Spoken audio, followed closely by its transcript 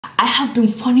I have been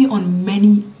funny on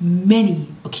many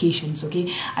occasions,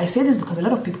 okay? I say this because a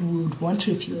lot of people would want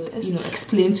to refute this,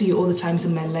 explain to you all the times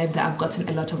in my life that I've gotten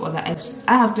a lot of other apps.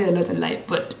 I have been a lot in life,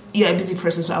 but you're a busy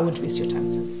person, so I won't waste your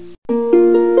time. So.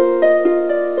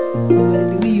 What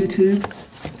to do, YouTube?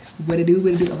 What to do?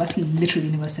 I've actually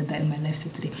literally never said that in my life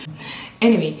till today.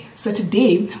 Anyway, so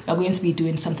today we're going to be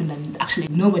doing something that actually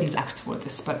nobody's asked for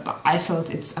this, but I felt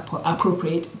it's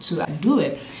appropriate to do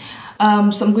it.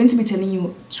 So I'm going to be telling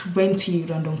you 20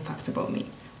 random facts about me.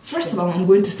 First of all, I'm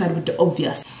going to start with the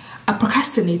obvious. I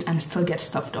procrastinate and still get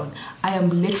stuff done. I am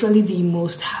literally the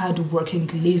most hardworking,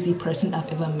 lazy person I've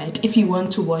ever met. If you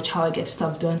want to watch how I get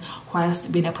stuff done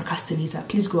whilst being a procrastinator,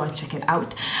 please go and check it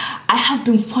out. I have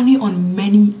been funny on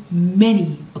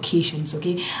many occasions,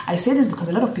 okay? I say this because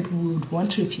a lot of people would want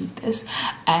to refute this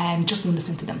and just don't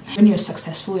listen to them. When you're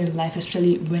successful in life,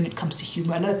 especially when it comes to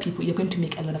humor, a lot of people, you're going to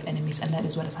make a lot of enemies, and that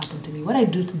is what has happened to me. What I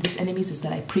do to these enemies is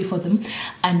that I pray for them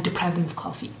and deprive them of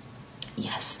coffee.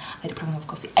 Yes, I deprive them of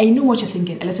coffee. I know what you're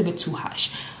thinking, a little bit too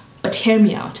harsh, but hear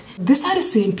me out. These are the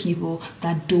same people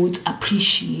that don't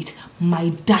appreciate my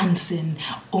dancing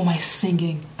or my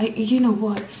singing. You know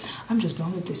what? I'm just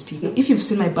done with these people. If you've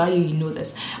seen my bio, you know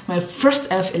this. My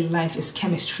first F in life is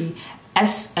chemistry,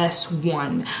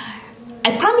 SS1.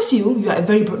 I promise you, you are a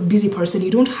very busy person. You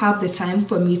don't have the time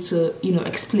for me to,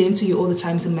 explain to you all the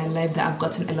times in my life that I've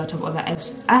gotten a lot of other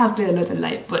apps. I have been a lot in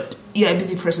life, but you're a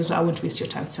busy person, so I won't waste your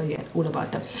time to tell you all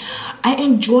about them. I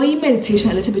enjoy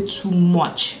meditation a little bit too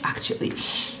much, actually.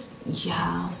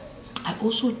 Yeah. I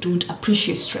also don't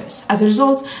appreciate stress. As a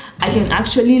result, I can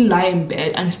actually lie in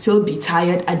bed and still be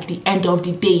tired at the end of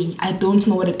the day. I don't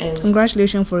know what it is.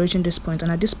 Congratulations for reaching this point.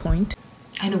 And at this point,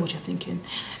 I know what you're thinking.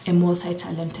 A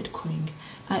multi-talented queen.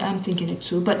 I am thinking it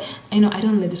too. But, I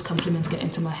don't let this compliment get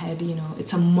into my head.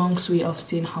 It's a monk's way of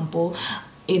staying humble.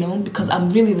 Because I'm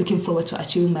really looking forward to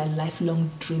achieving my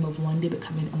lifelong dream of one day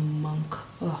becoming a monk.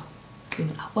 Oh,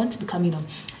 I want to become,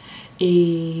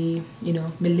 a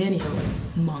millennial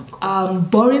monk.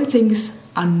 Boring things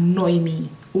annoy me.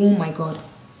 Oh my god.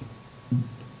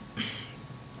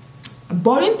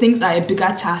 Boring things are a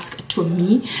bigger task to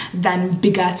me than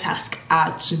bigger tasks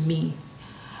are to me.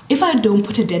 If I don't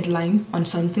put a deadline on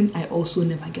something, I also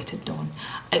never get it done.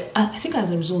 I think as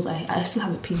a result, I still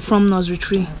have a painting from nursery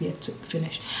 3 I have yet to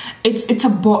finish. It's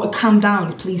a calm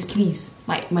down, please.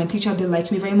 My teacher didn't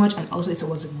like me very much, and also it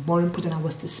was a boring project. I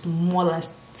was the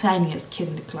smallest, tiniest kid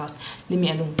in the class. Leave me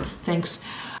alone, thanks.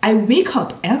 I wake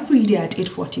up every day at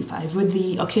 8:45 with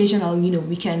the occasional,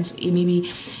 weekends,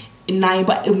 maybe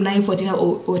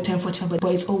 9:45 or 10:45,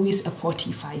 but it's always a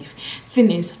 45.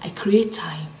 Thing is, I create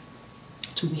time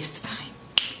to waste time.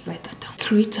 Write that down.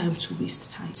 Create time to waste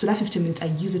time. So that 15 minutes, I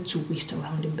use it to waste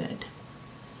around in bed.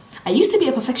 I used to be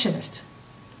a perfectionist.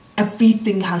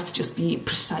 Everything has to just be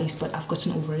precise, but I've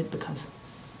gotten over it because...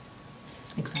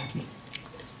 Exactly.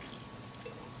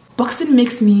 Boxing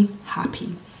makes me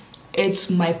happy. It's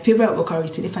my favorite workout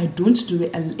routine. If I don't do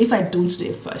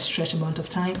it for a stretched amount of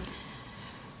time,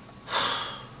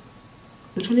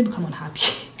 literally become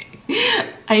unhappy.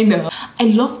 I know. I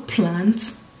love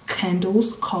plants,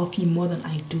 candles, coffee more than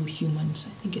I do humans.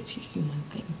 I think it's a human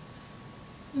thing.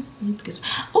 Because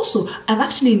also, I've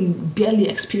actually barely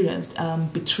experienced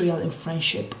betrayal in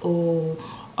friendship or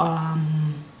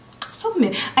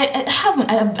something.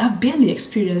 I've barely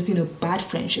experienced bad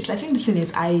friendships. I think the thing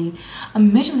is,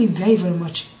 I'm majorly very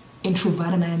much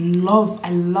introvert, and I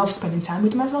love spending time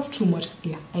with myself too much.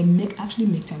 Yeah, I actually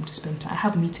make time to spend time. I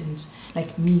have meetings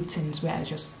where I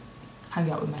just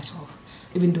hang out with myself,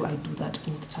 even though I do that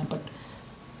all the time, but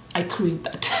I create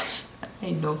that.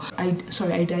 I know. I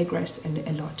digressed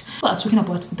a lot. But talking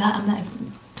about that, I'm like,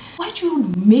 why do you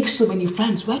make so many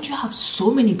friends? Why do you have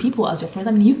so many people as your friends?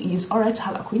 I mean, it's alright to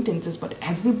have acquaintances, but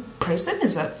every person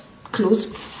is a close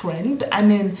friend. I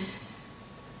mean,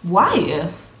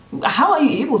 why? How are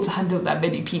you able to handle that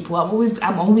many people? I'm always I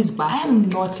am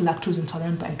not lactose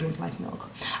intolerant, but I don't like milk.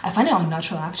 I find it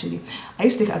unnatural, actually. I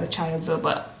used to take it as a child though,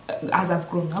 but as I've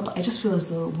grown up, I just feel as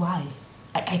though, why?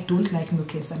 I don't like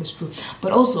milk, yes, that is true.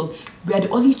 But also, we are the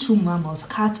only two mammals,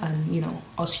 cats and,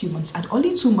 us humans, and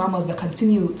only two mammals that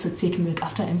continue to take milk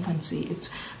after infancy. It's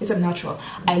unnatural.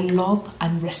 I love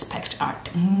and respect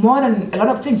art. More than a lot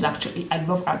of things, actually. I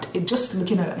love art. Just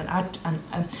looking at an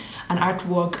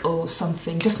artwork or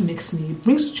something just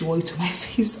brings joy to my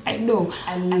face. I know.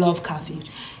 I love cafes.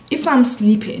 If I'm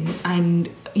sleeping and,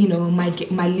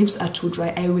 my lips are too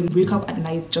dry, I will wake up at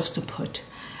night just to put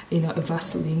a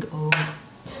Vaseline or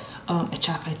a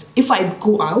chapite. If I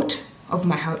go out of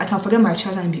my house. I can forget my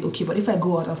charger and be okay, but if I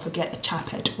go out and forget a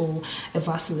chapet or a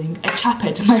Vaseline, a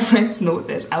chapet, my friends know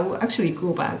this, I will actually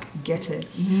go back, get it.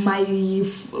 My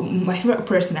favorite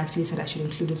person actually said I should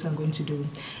include this. I'm going to do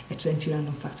a 20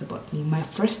 random fact about me. My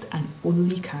first and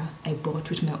only car I bought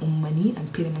with my own money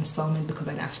and paid an installment because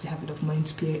I didn't actually have enough money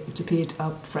to pay it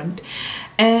up front.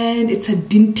 And it's a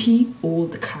dinty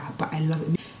old car, but I love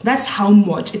it. That's how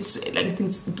much, it's like, I think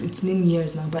it's been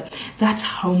years now, but that's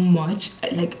how much,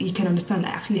 like, you can understand, I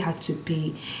actually had to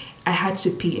pay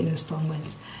in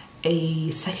installments a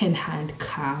second-hand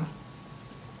car.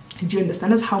 Do you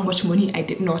understand? That's how much money I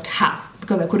did not have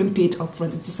because I couldn't pay it up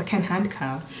front. It's a second-hand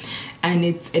car and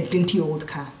it's a dinty old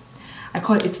car. I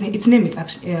call it, its name is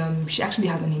actually, she actually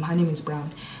has a name, her name is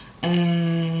Brown.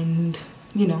 And,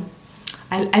 you know,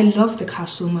 I love the car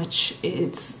so much.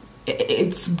 It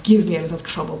gives me a lot of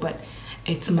trouble, but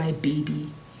it's my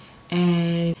baby,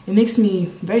 and it makes me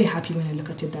very happy when I look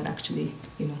at it that actually,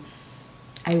 you know,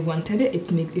 I wanted it.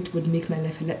 It would make my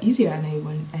life a lot easier, and I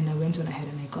went on ahead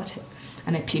and I got it,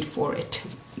 and I paid for it.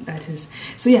 That is,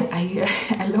 so yeah,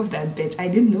 I love that bit. I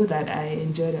didn't know that I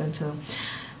enjoyed it until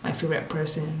my favorite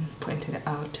person pointed it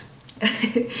out.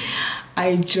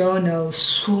 I journal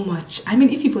so much. I mean,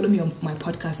 if you follow me on my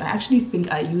podcast, I actually think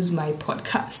I use my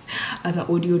podcast as an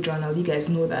audio journal. You guys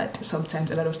know that sometimes,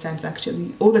 a lot of times,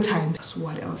 actually, all the time.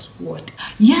 What else? What?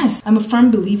 Yes, I'm a firm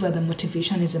believer that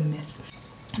motivation is a myth.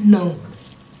 No.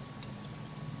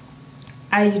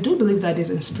 I do believe that is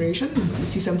inspiration. You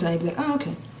see something, I'd be like, oh,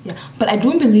 okay. Yeah, but I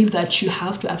don't believe that you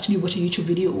have to actually watch a YouTube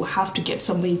video or have to get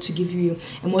somebody to give you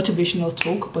a motivational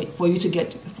talk, but for you to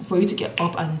get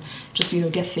up and just, you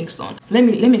know, get things done. Let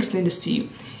me explain this to you.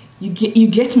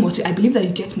 I believe that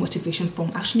you get motivation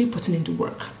from actually putting in the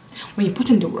work. When you put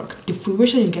in the work, the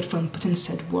fruition you get from putting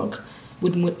said work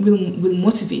will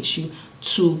motivate you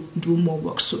to do more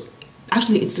work. So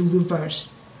actually, it's the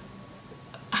reverse.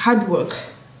 Hard work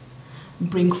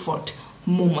bring forth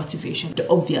more motivation. The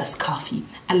obvious, coffee.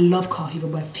 I love coffee,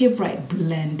 but my favorite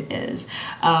blend is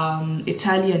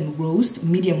Italian roast,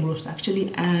 medium roast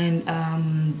actually, and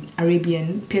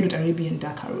paired with Arabian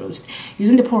darker roast.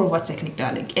 Using the pour over technique,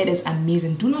 darling, it is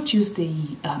amazing. Do not use the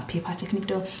paper technique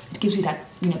though. It gives you that,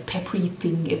 you know, peppery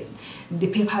thing. The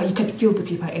paper, you can feel the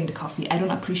paper in the coffee. I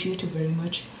don't appreciate it very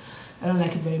much. I don't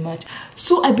like it very much.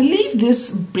 So I believe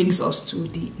this brings us to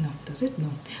the, no, does it?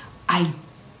 No.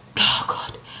 Oh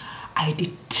God. I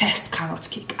detest carrot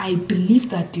cake. I believe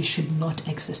that they should not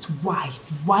exist. Why?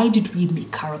 Why did we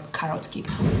make carrot cake?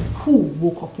 Who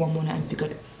woke up one morning and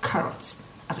figured carrots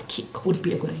as a cake would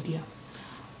be a good idea?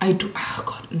 Oh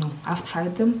God, no. I've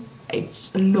tried them.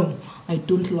 No, I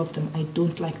don't love them. I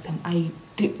don't like them.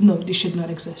 No, they should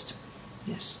not exist.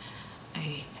 Yes,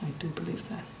 I do believe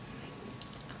that.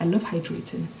 I love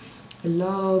hydrating. I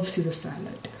love Caesar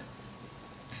salad.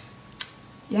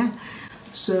 Yeah,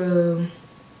 so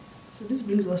this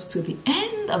brings us to the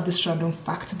end of this random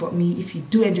fact about me. If you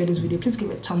do enjoy this video, please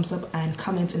give it a thumbs up and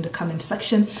comment in the comment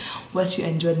section what you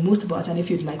enjoyed most about, and if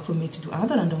you'd like for me to do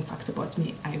another random fact about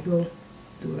me, I will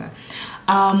do that.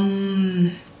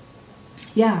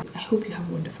 Yeah, I hope you have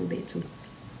a wonderful day too.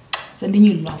 Sending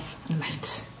you love and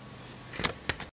light.